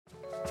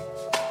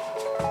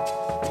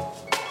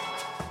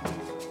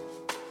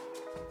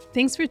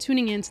Thanks for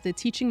tuning in to the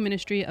teaching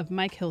ministry of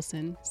Mike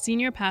Hilson,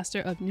 Senior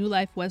Pastor of New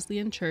Life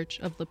Wesleyan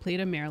Church of La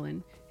Plata,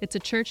 Maryland. It's a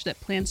church that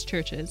plants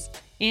churches,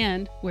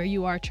 and Where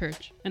You Are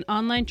Church, an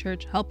online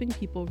church helping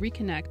people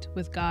reconnect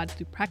with God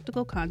through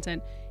practical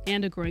content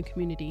and a growing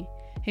community.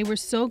 Hey, we're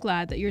so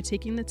glad that you're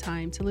taking the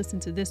time to listen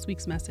to this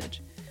week's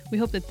message. We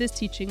hope that this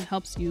teaching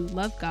helps you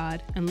love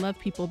God and love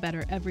people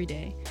better every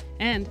day.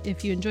 And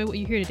if you enjoy what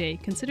you hear today,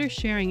 consider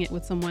sharing it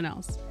with someone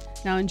else.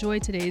 Now enjoy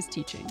today's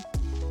teaching.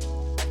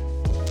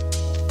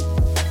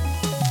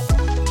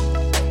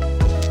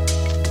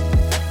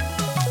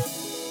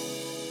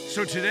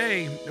 So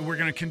today, we're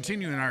going to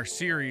continue in our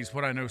series,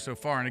 What I Know So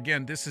Far. And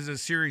again, this is a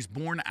series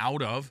born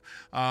out of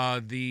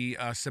the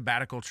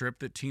sabbatical trip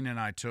that Tina and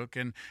I took.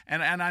 And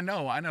I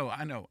know. I'm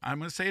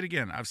going to say it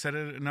again. I've said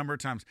it a number of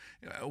times.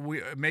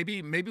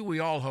 Maybe we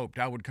all hoped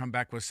I would come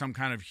back with some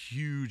kind of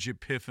huge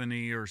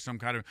epiphany or some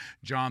kind of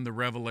John the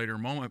Revelator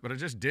moment, but I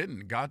just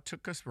didn't. God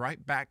took us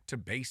right back to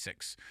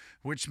basics,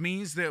 which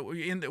means that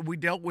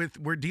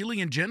we're dealing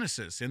in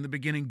Genesis. In the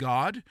beginning,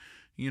 God,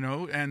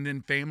 and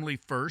then family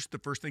first. The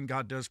first thing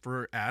God does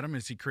for Adam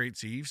is he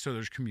creates Eve, so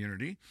there's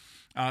community.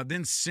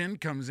 Then sin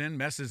comes in,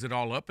 messes it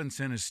all up, and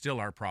sin is still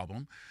our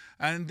problem.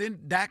 And then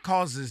that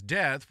causes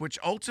death, which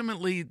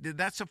ultimately,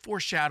 that's a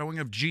foreshadowing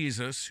of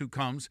Jesus who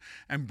comes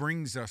and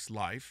brings us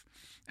life.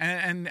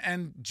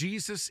 And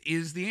Jesus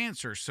is the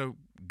answer. So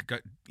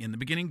in the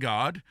beginning,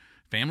 God,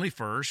 family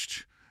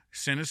first,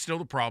 sin is still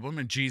the problem,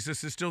 and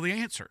Jesus is still the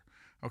answer.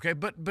 Okay,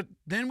 but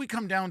then we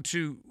come down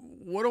to,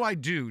 what do I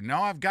do?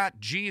 Now I've got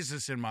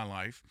Jesus in my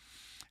life.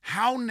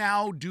 How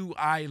now do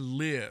I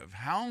live?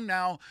 How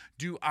now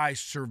do I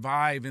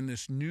survive in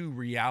this new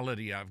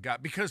reality I've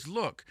got? Because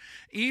look,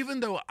 even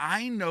though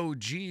I know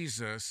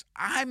Jesus,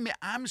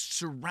 I'm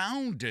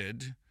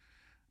surrounded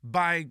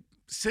by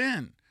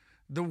sin.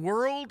 The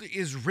world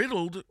is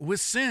riddled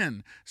with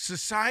sin.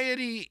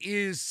 Society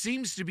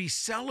seems to be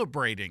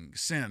celebrating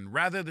sin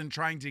rather than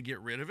trying to get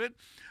rid of it.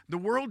 The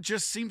world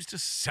just seems to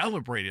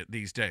celebrate it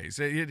these days.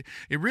 It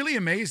really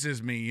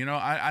amazes me.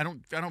 I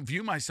don't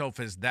view myself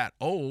as that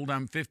old.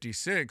 I'm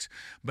 56,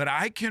 but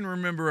I can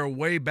remember a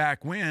way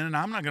back when, and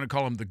I'm not going to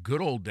call them the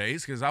good old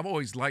days because I've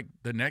always liked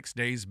the next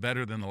days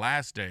better than the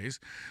last days.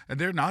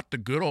 They're not the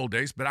good old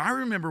days, but I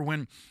remember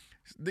when,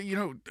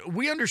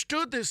 we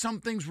understood that some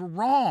things were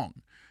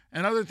wrong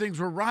and other things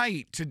were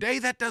right. Today,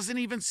 that doesn't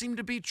even seem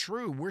to be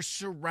true. We're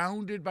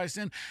surrounded by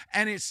sin,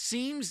 and it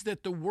seems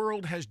that the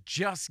world has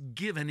just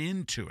given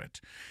into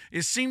it.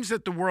 It seems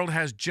that the world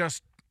has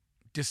just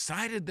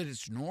decided that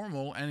it's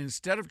normal, and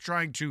instead of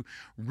trying to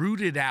root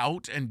it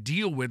out and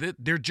deal with it,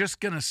 they're just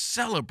going to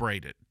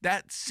celebrate it.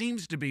 That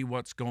seems to be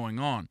what's going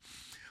on.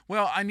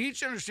 Well, I need you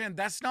to understand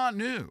that's not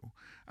new.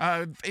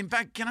 In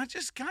fact, can I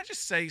just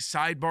say,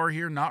 sidebar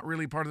here, not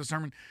really part of the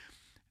sermon,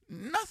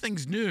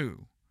 nothing's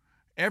new.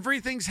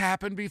 Everything's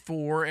happened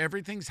before.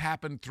 Everything's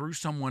happened through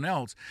someone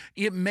else.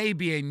 It may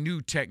be a new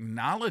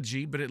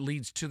technology, but it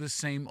leads to the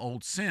same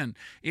old sin.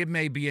 It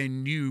may be a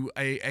new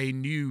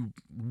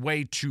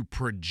way to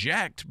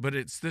project, but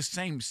it's the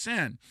same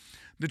sin.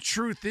 The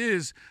truth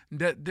is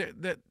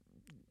that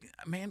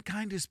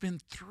mankind has been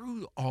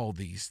through all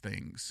these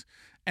things.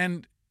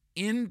 And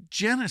in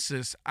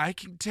Genesis, I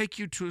can take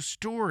you to a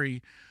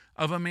story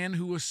of a man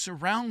who was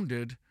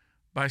surrounded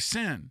by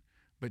sin,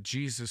 but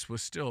Jesus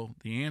was still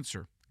the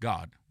answer.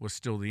 God was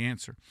still the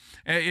answer.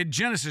 In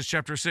Genesis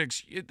chapter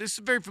 6, this is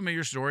a very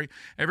familiar story.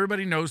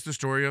 Everybody knows the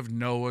story of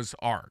Noah's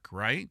Ark,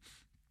 right?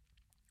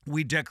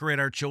 We decorate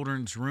our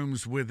children's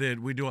rooms with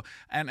it. We do,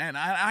 and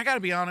I got to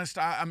be honest.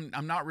 I'm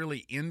not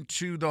really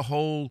into the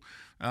whole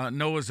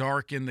Noah's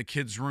Ark in the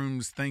kids'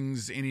 rooms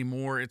things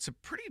anymore. It's a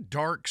pretty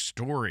dark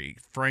story,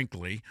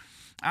 frankly.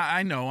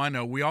 I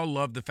know. We all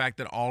love the fact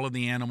that all of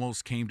the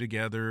animals came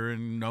together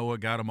and Noah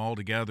got them all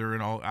together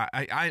and all.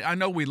 I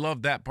know we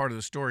love that part of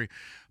the story,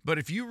 but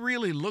if you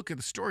really look at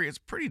the story, it's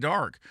pretty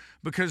dark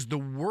because the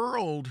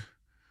world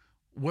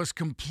was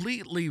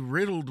completely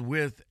riddled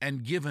with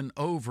and given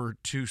over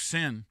to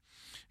sin.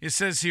 It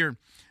says here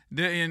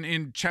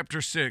in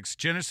chapter 6,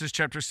 Genesis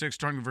chapter 6,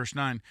 starting in verse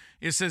 9,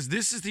 it says,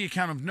 "This is the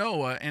account of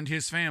Noah and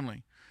his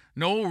family.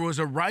 Noah was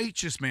a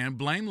righteous man,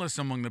 blameless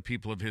among the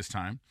people of his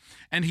time,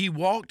 and he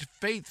walked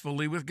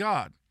faithfully with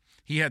God.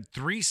 He had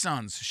 3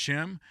 sons,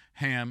 Shem,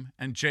 Ham,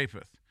 and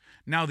Japheth.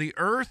 Now the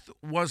earth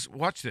was,"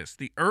 watch this,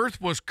 "the earth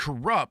was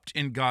corrupt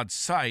in God's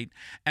sight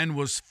and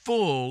was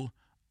full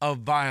of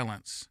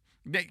violence."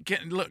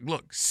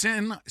 Look,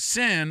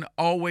 sin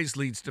always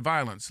leads to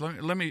violence.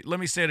 Let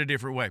me say it a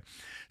different way.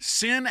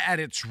 Sin at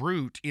its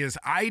root is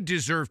I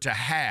deserve to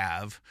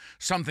have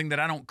something that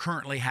I don't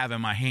currently have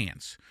in my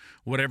hands,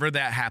 whatever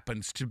that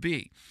happens to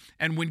be.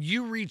 And when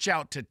you reach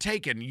out to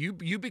take it, and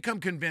you become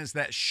convinced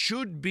that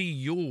should be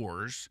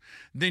yours,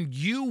 then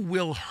you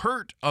will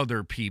hurt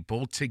other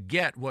people to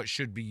get what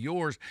should be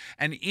yours.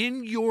 And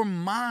in your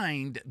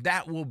mind,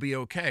 that will be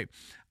okay.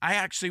 I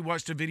actually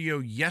watched a video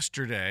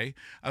yesterday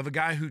of a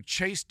guy who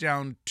chased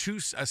down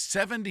a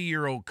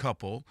 70-year-old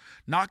couple,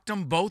 knocked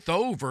them both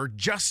over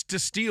just to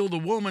steal the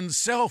woman's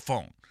cell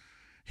phone.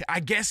 I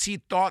guess he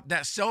thought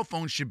that cell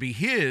phone should be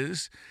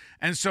his,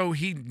 and so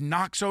he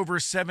knocks over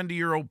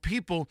 70-year-old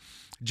people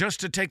just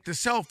to take the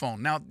cell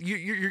phone. Now,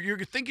 you're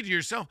thinking to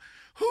yourself,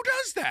 who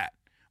does that?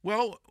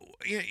 Well,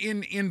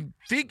 in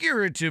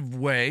figurative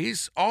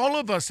ways, all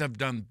of us have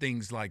done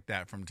things like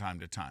that from time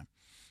to time.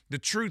 The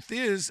truth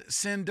is,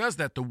 sin does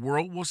that. The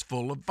world was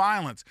full of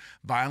violence.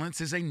 Violence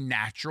is a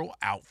natural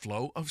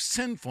outflow of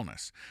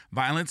sinfulness.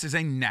 Violence is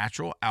a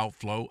natural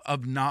outflow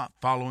of not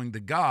following the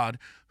God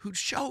who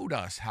showed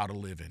us how to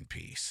live in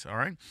peace, all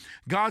right?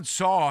 God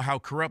saw how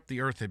corrupt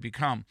the earth had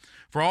become.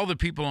 For all the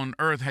people on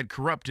earth had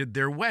corrupted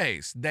their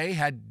ways. They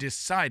had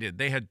decided,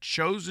 they had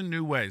chosen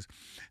new ways.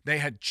 They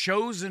had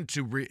chosen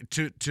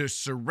to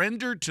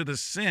surrender to the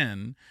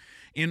sin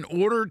in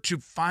order to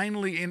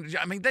finally,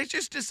 they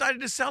just decided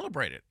to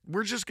celebrate it.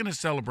 We're just going to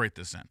celebrate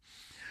the sin.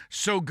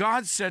 So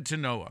God said to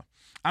Noah,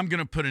 I'm going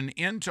to put an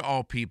end to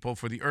all people,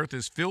 for the earth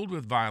is filled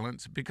with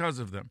violence because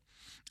of them.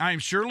 I am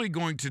surely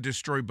going to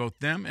destroy both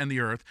them and the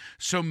earth.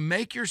 So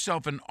make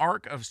yourself an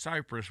ark of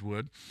cypress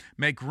wood,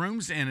 make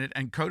rooms in it,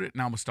 and coat it.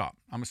 Now I'm going to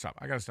stop.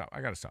 I got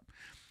to stop.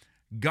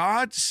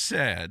 God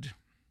said,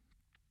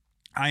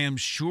 I am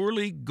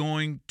surely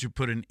going to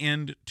put an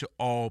end to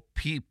all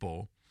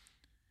people.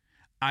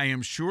 I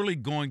am surely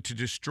going to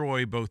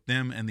destroy both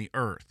them and the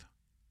earth.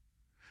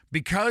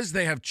 Because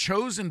they have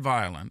chosen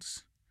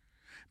violence,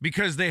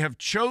 because they have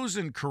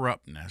chosen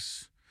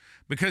corruptness,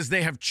 because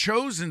they have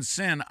chosen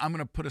sin, I'm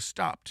going to put a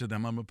stop to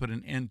them. I'm going to put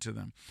an end to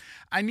them.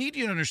 I need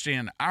you to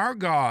understand, our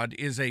God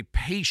is a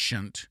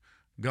patient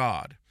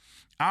God.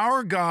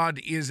 Our God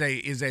is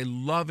a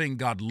loving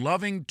God,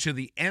 loving to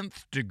the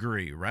nth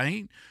degree,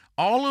 right?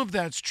 All of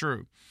that's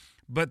true.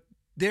 But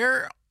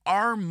there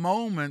are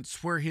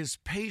moments where his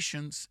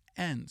patience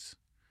ends.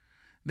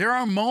 There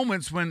are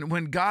moments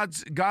when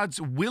God's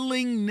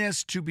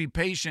willingness to be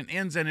patient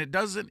ends, and it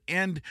doesn't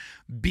end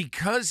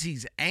because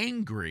he's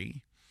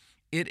angry.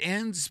 It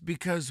ends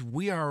because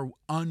we are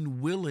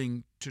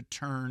unwilling to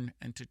turn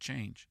and to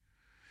change.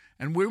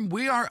 And when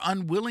we are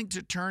unwilling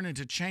to turn and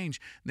to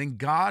change, then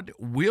God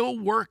will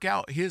work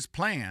out his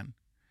plan.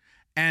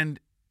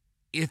 And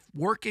if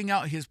working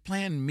out his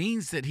plan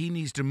means that he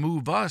needs to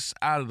move us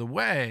out of the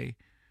way,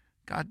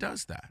 God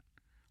does that.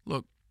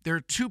 Look, there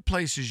are two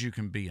places you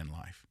can be in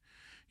life.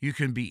 You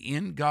can be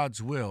in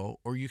God's will,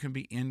 or you can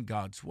be in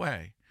God's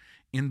way.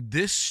 In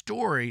this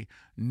story,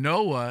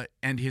 Noah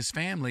and his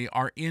family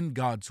are in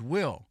God's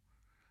will.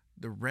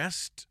 The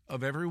rest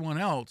of everyone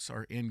else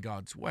are in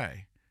God's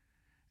way.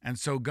 And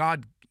so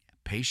God,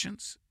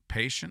 patience,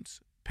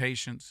 patience,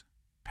 patience,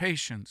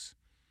 patience,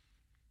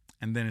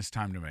 and then it's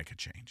time to make a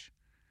change.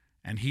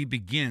 And he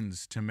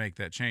begins to make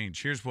that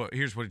change. Here's what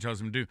he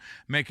tells him to do.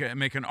 Make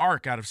an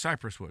ark out of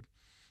cypress wood.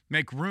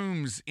 Make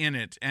rooms in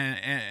it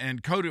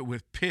and coat it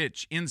with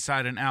pitch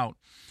inside and out.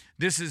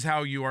 This is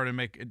how you are to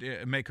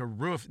make a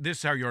roof. This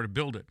is how you are to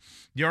build it.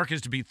 The ark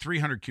is to be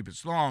 300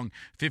 cubits long,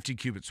 50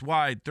 cubits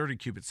wide, 30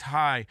 cubits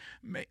high.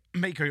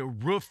 Make a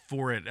roof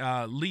for it,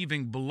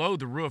 leaving below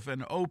the roof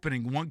an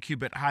opening 1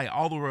 cubit high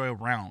all the way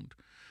around.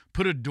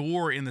 Put a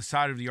door in the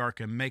side of the ark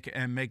and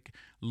make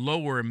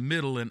lower,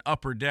 middle, and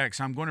upper decks.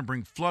 I'm going to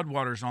bring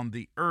floodwaters on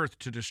the earth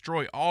to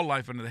destroy all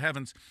life under the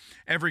heavens.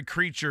 Every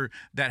creature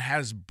that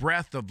has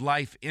breath of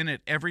life in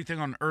it, everything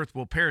on earth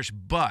will perish,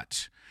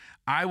 but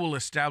I will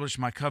establish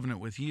my covenant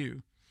with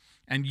you.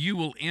 And you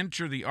will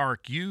enter the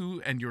ark,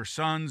 you and your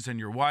sons and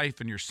your wife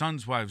and your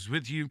sons' wives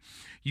with you.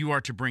 You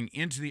are to bring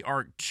into the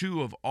ark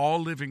 2 of all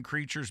living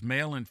creatures,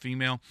 male and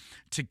female,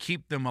 to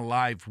keep them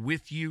alive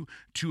with you.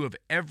 2 of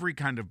every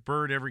kind of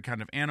bird, every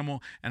kind of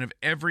animal, and of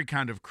every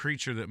kind of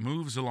creature that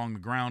moves along the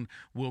ground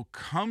will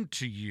come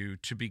to you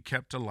to be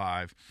kept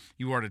alive.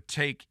 You are to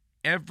take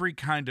every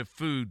kind of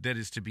food that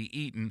is to be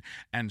eaten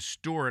and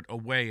store it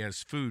away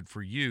as food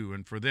for you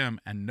and for them.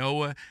 And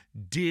Noah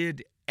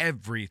did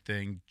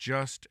everything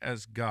just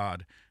as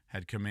God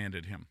had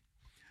commanded him.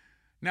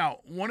 Now,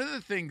 one of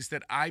the things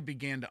that I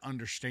began to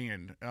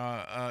understand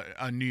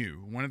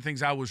anew, one of the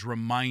things I was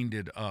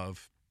reminded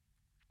of,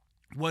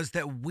 was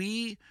that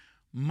we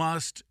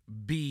must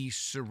be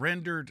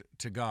surrendered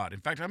to God.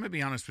 In fact, I'm going to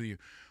be honest with you.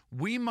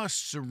 We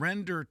must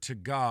surrender to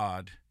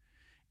God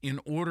in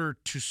order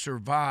to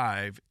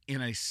survive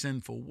in a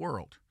sinful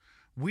world.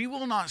 We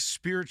will not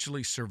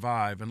spiritually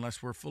survive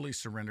unless we're fully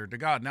surrendered to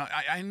God. Now,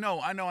 I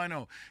know.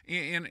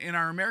 In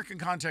our American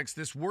context,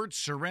 this word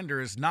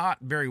surrender is not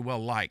very well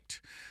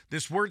liked.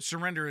 This word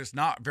surrender is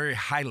not very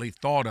highly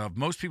thought of.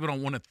 Most people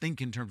don't want to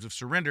think in terms of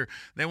surrender.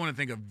 They want to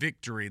think of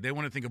victory. They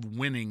want to think of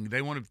winning.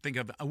 They want to think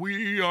of,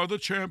 we are the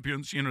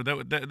champions. You know,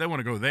 they want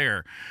to go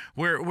there.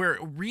 Where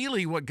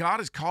really what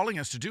God is calling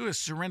us to do is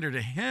surrender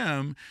to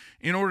him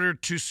in order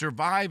to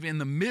survive in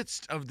the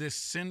midst of this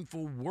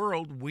sinful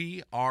world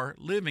we are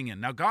living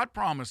in. Now, God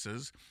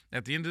promises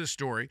at the end of the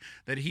story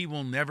that he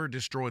will never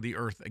destroy the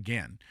earth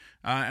again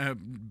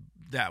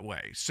that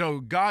way. So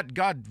God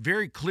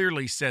very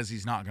clearly says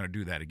he's not going to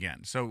do that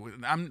again. So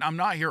I'm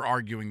not here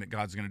arguing that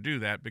God's going to do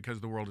that because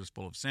the world is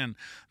full of sin,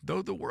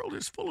 though the world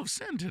is full of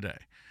sin today.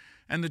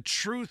 And the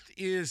truth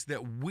is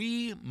that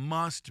we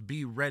must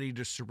be ready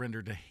to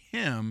surrender to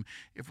him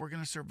if we're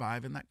going to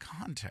survive in that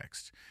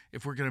context,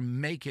 if we're going to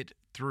make it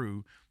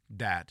through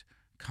that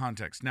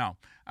context. Now,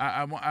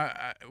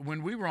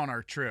 when we were on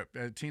our trip,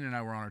 Tina and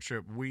I were on our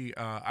trip,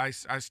 I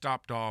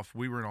stopped off,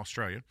 we were in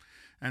Australia,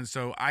 and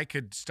so I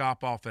could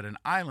stop off at an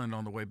island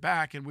on the way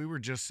back, and we were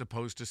just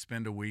supposed to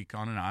spend a week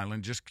on an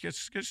island, just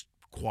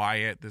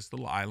quiet, this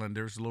little island.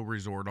 There's a little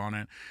resort on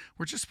it.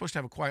 We're just supposed to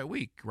have a quiet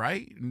week,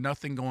 right?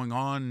 Nothing going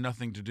on,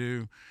 nothing to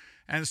do.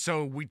 And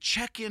so we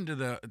check into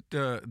the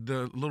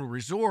little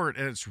resort,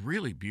 and it's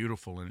really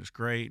beautiful, and it's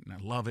great, and I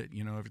love it.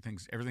 You know,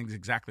 everything's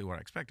exactly what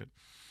I expected,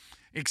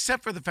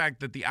 except for the fact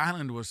that the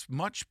island was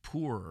much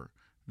poorer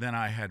than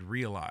I had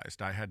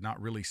realized. I had not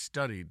really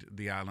studied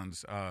the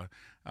island's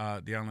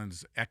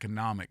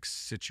economic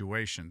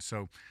situation.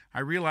 So I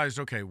realized,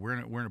 okay, we're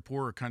in a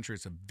poorer country.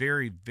 It's a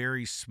very,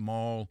 very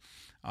small,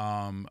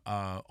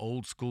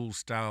 old school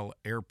style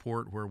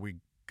airport where we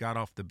got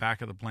off the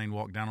back of the plane,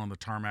 walked down on the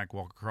tarmac,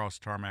 walk across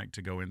tarmac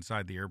to go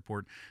inside the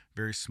airport.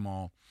 Very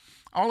small.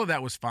 All of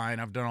that was fine.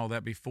 I've done all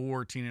that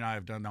before. Tina and I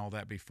have done all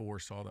that before,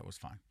 so all that was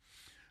fine.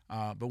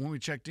 But when we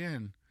checked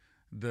in,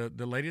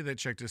 the lady that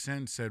checked us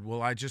in said,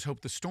 well, I just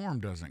hope the storm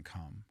doesn't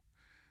come.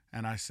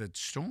 And I said,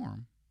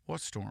 storm?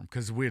 What storm?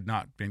 Because we had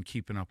not been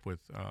keeping up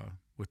with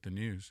the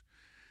news.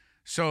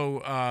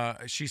 So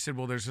she said,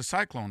 well, there's a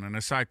cyclone. And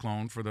a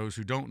cyclone, for those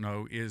who don't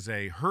know, is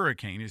a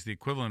hurricane, is the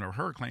equivalent of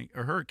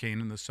a hurricane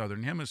in the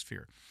southern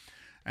hemisphere.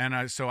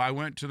 And so I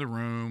went to the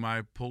room,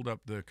 I pulled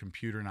up the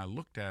computer, and I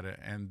looked at it,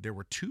 and there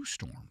were two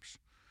storms.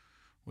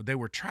 Well, they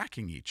were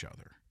tracking each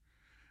other.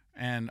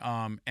 And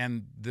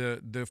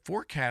the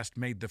forecast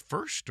made the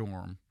first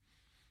storm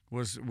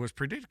was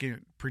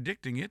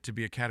predicting it to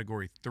be a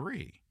Category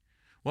 3.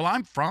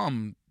 Well,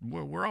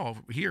 we're all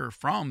here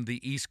from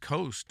the East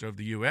Coast of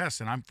the U.S.,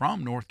 and I'm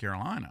from North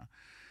Carolina.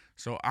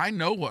 So I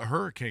know what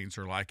hurricanes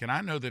are like, and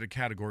I know that a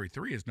Category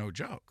 3 is no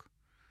joke.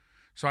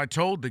 So I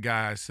told the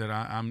guy, I said,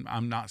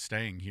 I'm not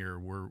staying here.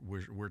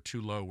 We're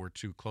too low. We're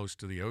too close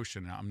to the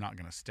ocean. I'm not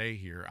going to stay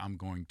here. I'm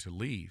going to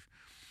leave.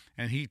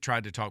 And he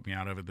tried to talk me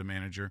out of it, the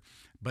manager.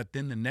 But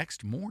then the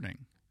next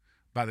morning,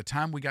 by the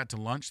time we got to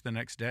lunch the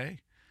next day,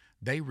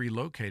 they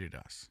relocated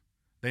us.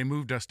 They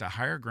moved us to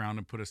higher ground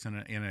and put us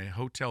in a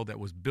hotel that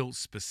was built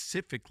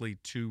specifically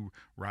to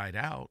ride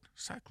out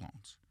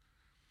cyclones.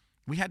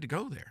 We had to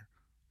go there.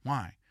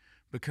 Why?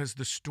 Because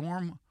the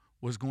storm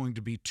was going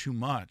to be too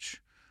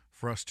much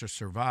for us to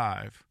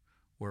survive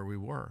where we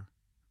were.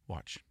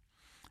 Watch.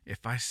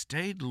 If I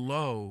stayed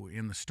low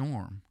in the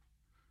storm,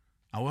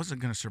 I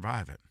wasn't going to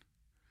survive it.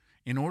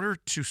 In order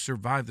to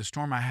survive the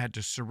storm, I had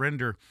to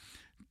surrender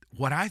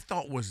what I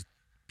thought was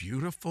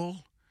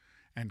beautiful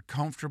and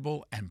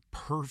comfortable and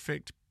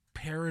perfect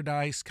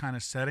paradise kind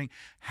of setting.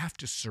 Have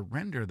to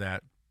surrender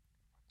that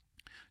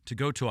to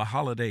go to a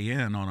Holiday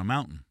Inn on a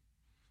mountain.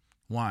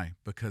 Why?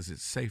 Because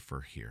it's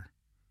safer here.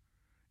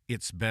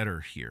 It's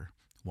better here.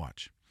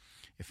 Watch.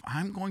 If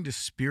I'm going to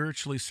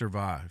spiritually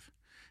survive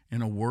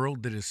in a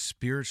world that is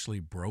spiritually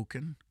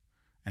broken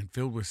and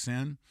filled with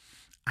sin,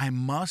 I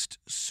must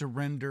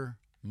surrender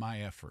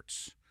my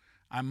efforts.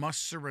 I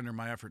must surrender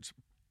my efforts.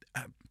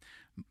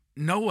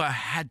 Noah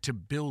had to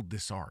build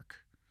this ark.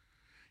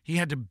 He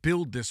had to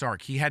build this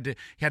ark. He had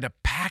to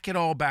pack it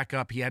all back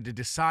up. He had to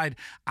decide,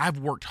 I've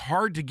worked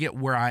hard to get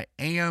where I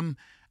am.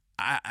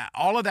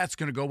 All of that's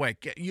going to go away.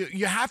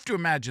 You have to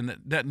imagine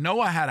that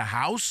Noah had a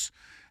house,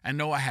 and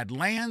Noah had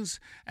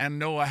lands, and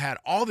Noah had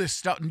all this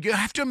stuff. And you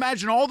have to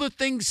imagine all the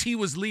things he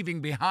was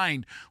leaving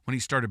behind when he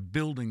started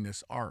building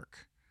this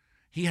ark.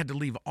 He had to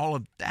leave all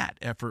of that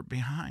effort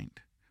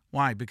behind.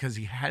 Why? Because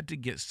he had to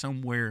get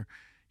somewhere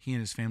he and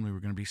his family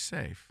were going to be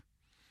safe.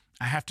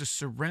 I have to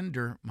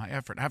surrender my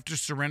effort. I have to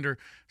surrender,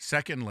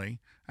 secondly,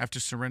 I have to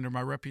surrender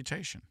my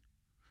reputation.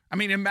 I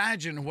mean,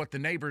 imagine what the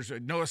neighbors,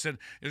 Noah said,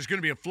 there's going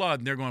to be a flood.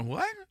 And they're going,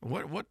 what?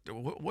 What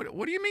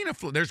do you mean a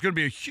flood? There's going to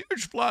be a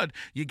huge flood.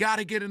 You got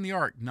to get in the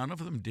ark. None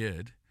of them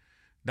did.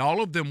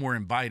 All of them were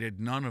invited.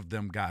 None of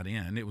them got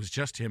in. It was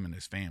just him and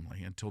his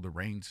family until the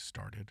rains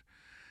started.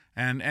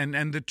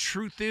 And the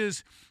truth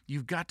is,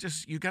 you've got to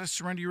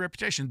surrender your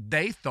reputation.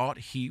 They thought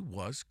he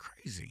was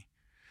crazy.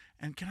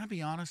 And can I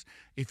be honest?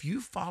 If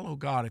you follow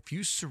God, if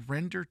you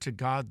surrender to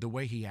God the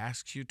way he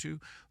asks you to,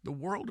 the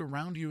world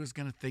around you is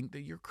going to think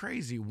that you're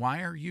crazy.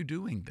 Why are you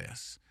doing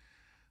this?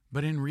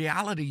 But in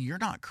reality, you're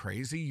not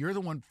crazy. You're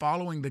the one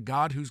following the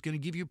God who's going to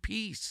give you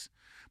peace.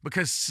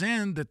 Because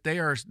sin that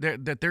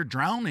they're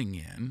drowning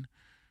in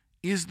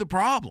is the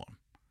problem.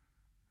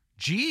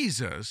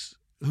 Jesus,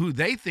 who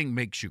they think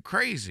makes you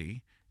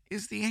crazy,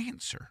 is the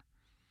answer.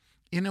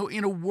 In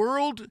a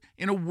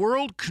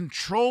world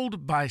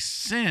controlled by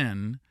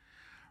sin,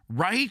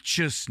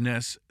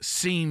 righteousness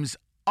seems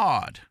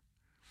odd.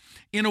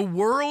 In a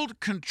world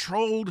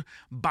controlled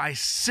by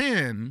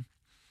sin,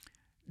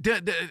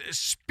 the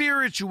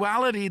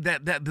spirituality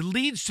that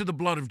leads to the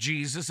blood of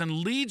Jesus and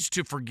leads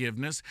to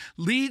forgiveness,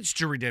 leads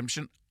to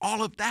redemption,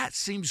 all of that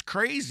seems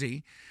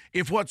crazy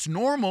if what's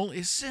normal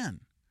is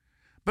sin.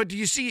 But do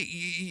you see,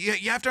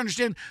 you have to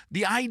understand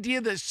the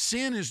idea that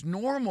sin is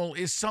normal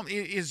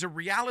is a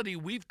reality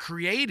we've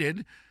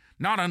created,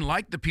 not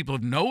unlike the people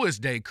of Noah's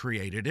day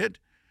created it.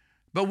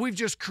 But we've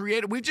just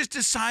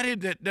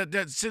decided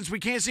that since we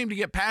can't seem to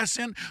get past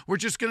sin, we're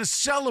just going to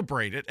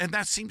celebrate it. And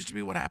that seems to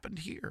be what happened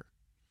here.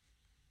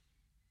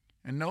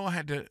 And Noah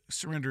had to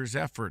surrender his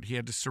effort. He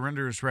had to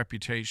surrender his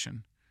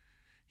reputation.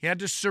 He had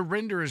to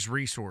surrender his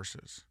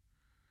resources.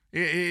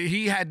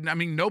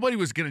 Nobody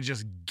was going to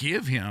just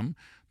give him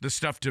the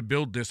stuff to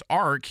build this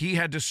ark. He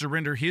had to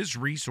surrender his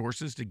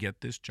resources to get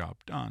this job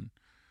done.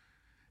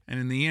 And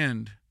in the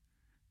end,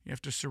 you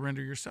have to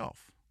surrender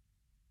yourself.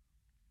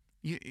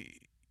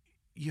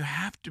 You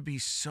have to be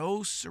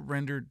so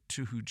surrendered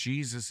to who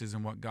Jesus is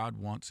and what God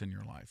wants in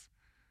your life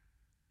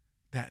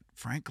that,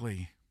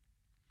 frankly,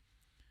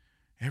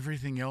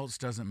 everything else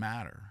doesn't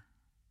matter.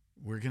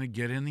 We're going to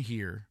get in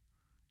here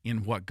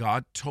in what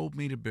God told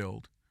me to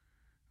build.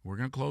 We're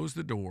going to close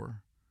the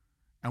door,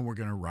 and we're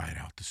going to ride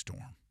out the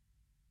storm.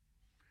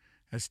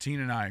 As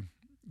Tina and I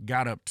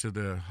got up to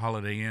the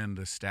Holiday Inn,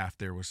 the staff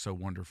there was so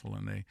wonderful,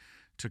 and they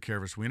took care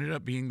of us. We ended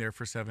up being there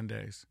for 7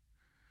 days.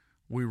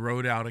 We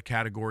rode out a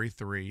Category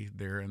 3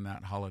 there in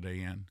that Holiday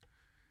Inn,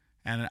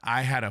 and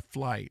I had a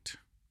flight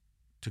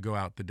to go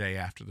out the day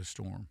after the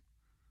storm,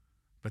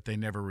 but they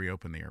never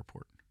reopened the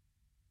airport.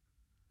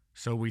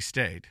 So we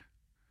stayed,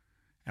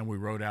 and we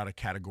rode out a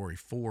Category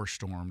 4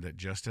 storm that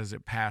just as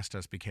it passed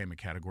us became a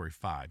Category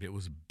 5. It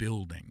was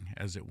building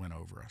as it went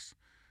over us.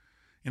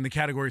 In the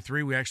Category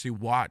 3, we actually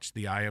watched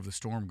the eye of the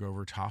storm go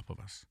over top of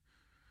us.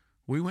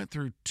 We went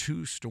through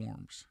 2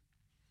 storms.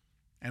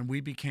 And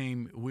we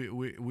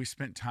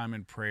spent time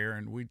in prayer,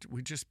 and we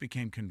just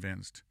became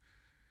convinced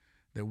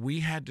that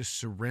we had to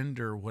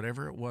surrender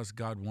whatever it was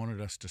God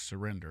wanted us to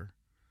surrender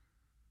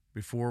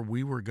before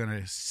we were going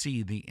to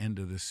see the end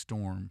of this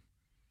storm.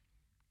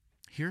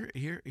 Here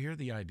are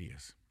the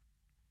ideas.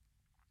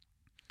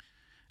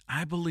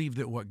 I believe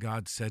that what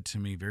God said to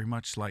me, very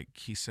much like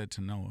he said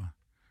to Noah,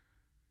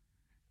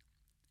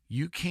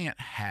 you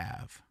can't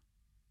have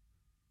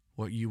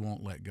what you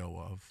won't let go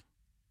of.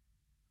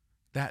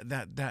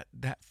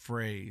 That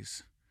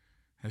phrase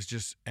has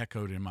just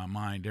echoed in my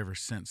mind ever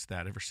since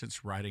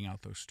riding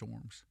out those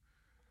storms.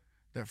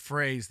 That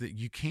phrase that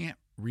you can't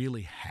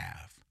really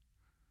have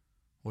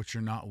what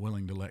you're not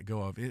willing to let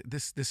go of.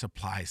 This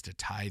applies to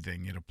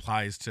tithing. It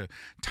applies to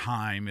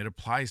time. It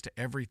applies to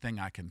everything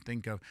I can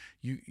think of.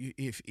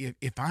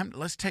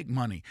 Let's take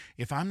money.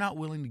 If I'm not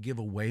willing to give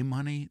away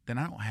money, then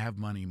I don't have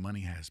money.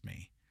 Money has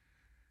me.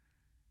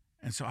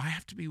 And so I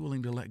have to be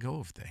willing to let go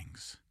of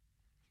things.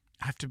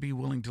 I have to be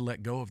willing to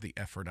let go of the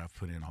effort I've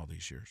put in all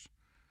these years.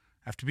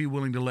 I have to be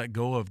willing to let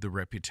go of the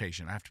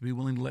reputation. I have to be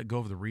willing to let go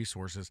of the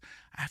resources.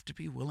 I have to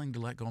be willing to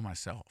let go of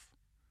myself.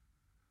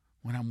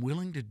 When I'm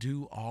willing to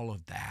do all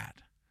of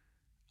that,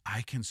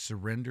 I can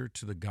surrender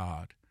to the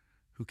God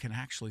who can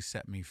actually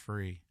set me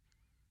free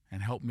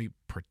and help me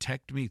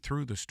protect me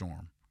through the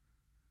storm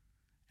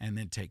and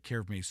then take care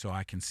of me so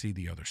I can see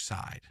the other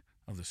side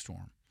of the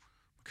storm.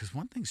 Because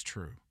one thing's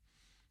true.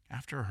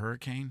 After a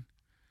hurricane,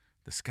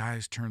 the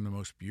skies turn the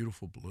most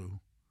beautiful blue,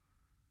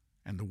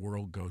 and the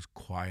world goes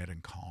quiet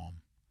and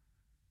calm.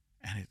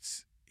 And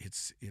it's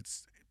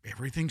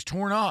everything's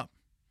torn up,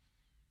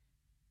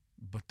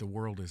 but the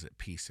world is at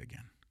peace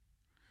again.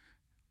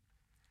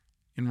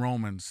 In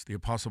Romans, the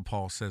Apostle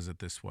Paul says it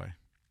this way: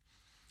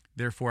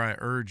 therefore I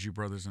urge you,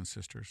 brothers and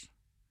sisters,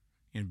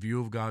 in view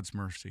of God's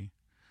mercy,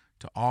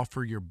 to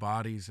offer your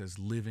bodies as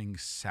living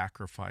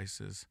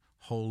sacrifices,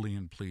 holy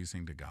and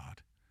pleasing to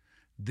God.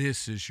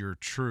 This is your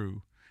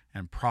true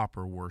and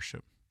proper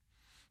worship.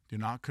 Do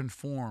not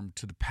conform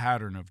to the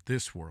pattern of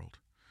this world,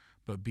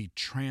 but be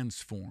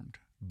transformed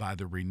by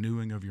the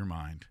renewing of your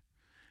mind.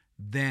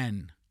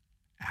 Then,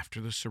 after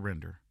the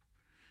surrender,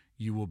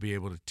 you will be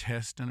able to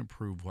test and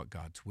approve what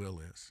God's will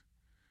is,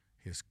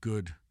 his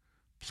good,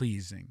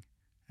 pleasing,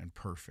 and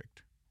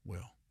perfect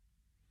will.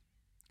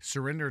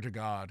 Surrender to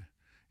God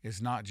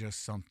is not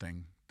just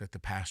something that the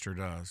pastor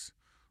does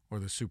or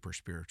the super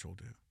spiritual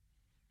do.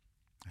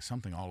 It's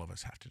something all of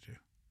us have to do.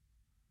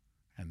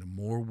 And the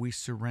more we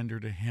surrender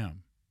to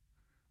him,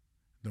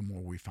 the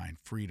more we find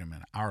freedom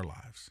in our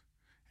lives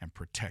and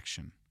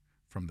protection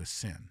from the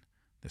sin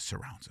that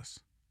surrounds us.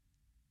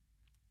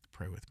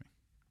 Pray with me.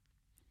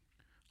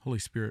 Holy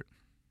Spirit,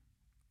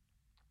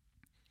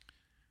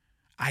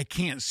 I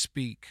can't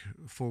speak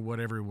for what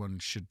everyone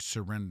should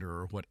surrender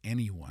or what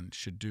anyone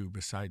should do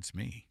besides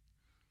me.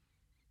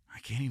 I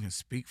can't even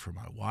speak for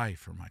my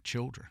wife or my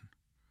children.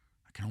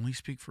 I can only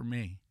speak for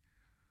me.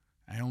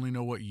 I only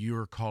know what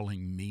you're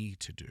calling me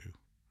to do.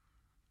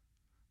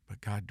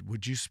 But God,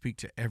 would you speak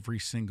to every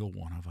single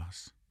one of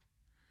us?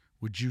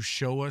 Would you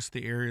show us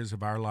the areas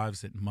of our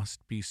lives that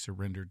must be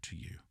surrendered to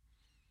you?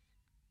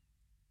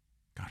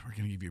 God, we're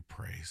going to give you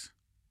praise.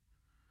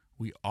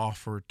 We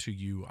offer to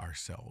you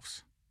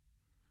ourselves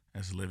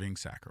as living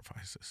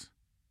sacrifices.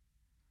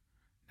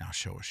 Now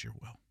show us your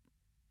will.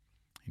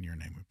 In your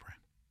name we pray.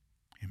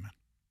 Amen.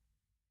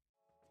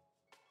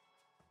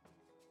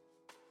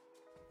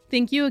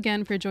 Thank you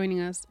again for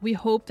joining us. We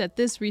hope that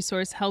this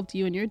resource helped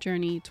you in your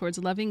journey towards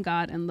loving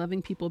God and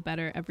loving people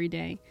better every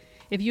day.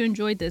 If you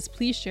enjoyed this,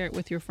 please share it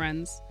with your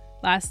friends.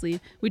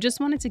 Lastly, we just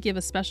wanted to give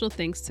a special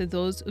thanks to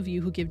those of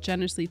you who give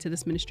generously to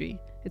this ministry.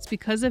 It's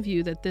because of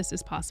you that this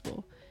is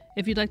possible.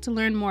 If you'd like to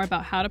learn more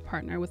about how to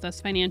partner with us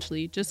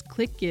financially, just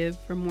click Give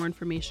for more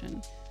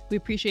information. We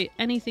appreciate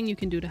anything you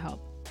can do to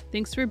help.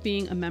 Thanks for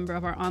being a member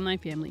of our online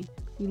family.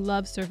 We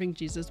love serving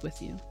Jesus with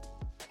you.